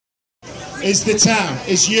is the town,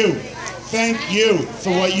 is you. Thank you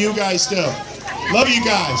for what you guys do. Love you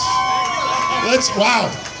guys. Wow.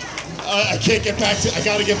 I can't get back to, I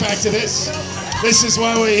gotta get back to this. This is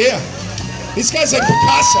why we're here. These guys are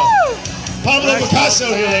Picasso. Pablo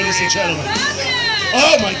Picasso here, ladies and gentlemen.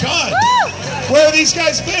 Oh my God. Where have these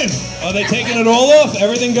guys been? Are they taking it all off?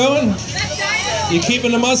 Everything going? You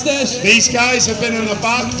keeping the mustache? These guys have been in the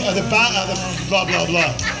back of the blah blah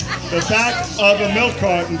blah. The back of a milk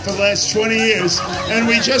carton for the last 20 years, and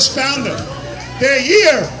we just found them. They're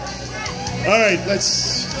here. All right,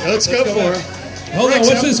 let's go for it. Hold on,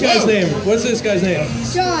 what's this guy's name? What's this guy's name?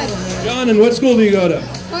 John. John, and what school do you go to?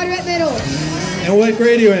 Baldrick Middle. And what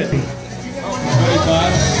grade are you in? 25.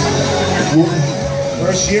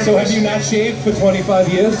 First year. So have you not shaved for 25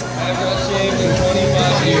 years? I have not shaved in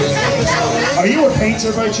 25 years. Are you a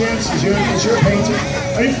painter by chance? Is you a painter?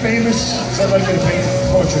 Are you famous? Because I'd like you to paint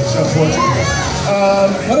portraits, self-portrait.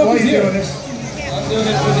 Why are you doing this? I'm doing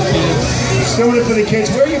it for the kids. Still doing it for the kids.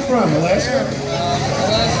 Where are you from? Alaska?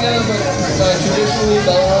 Alaska, but traditionally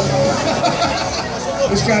Belgium.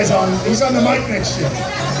 This guy's on. He's on the mic next year.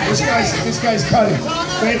 This guy's cutting.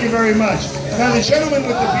 Thank you very much. Now the gentleman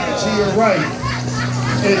with the beard to your right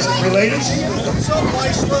is related to you.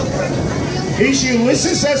 He's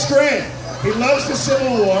Ulysses S. Grant. He loves the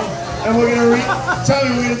Civil War, and we're gonna we're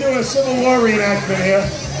gonna do a Civil War reenactment here.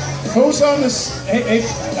 Who's on this? Hey,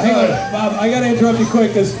 hang on, Bob. I gotta interrupt you quick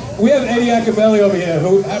because we have Eddie Acabelli over here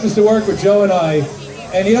who happens to work with Joe and I,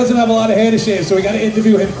 and he doesn't have a lot of hair to shave, so we gotta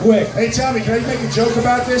interview him quick. Hey Tommy, can I make a joke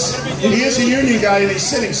about this? He is a union guy and he's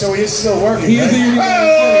sitting, so he is still working. He is a union guy.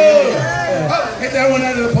 Oh, get that one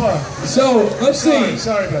out of the park. So let's see.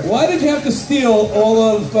 Sorry about that. Why did you have to steal all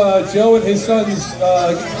of Joe and his son's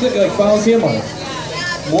like volunteer money?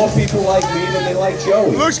 More people like me than they like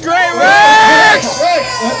Joey. Looks great, Rex!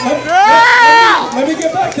 Let me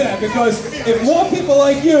get back to that, because if more people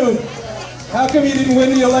like you, how come you didn't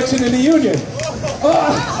win the election in the union?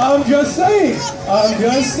 I'm just saying.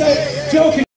 Joe,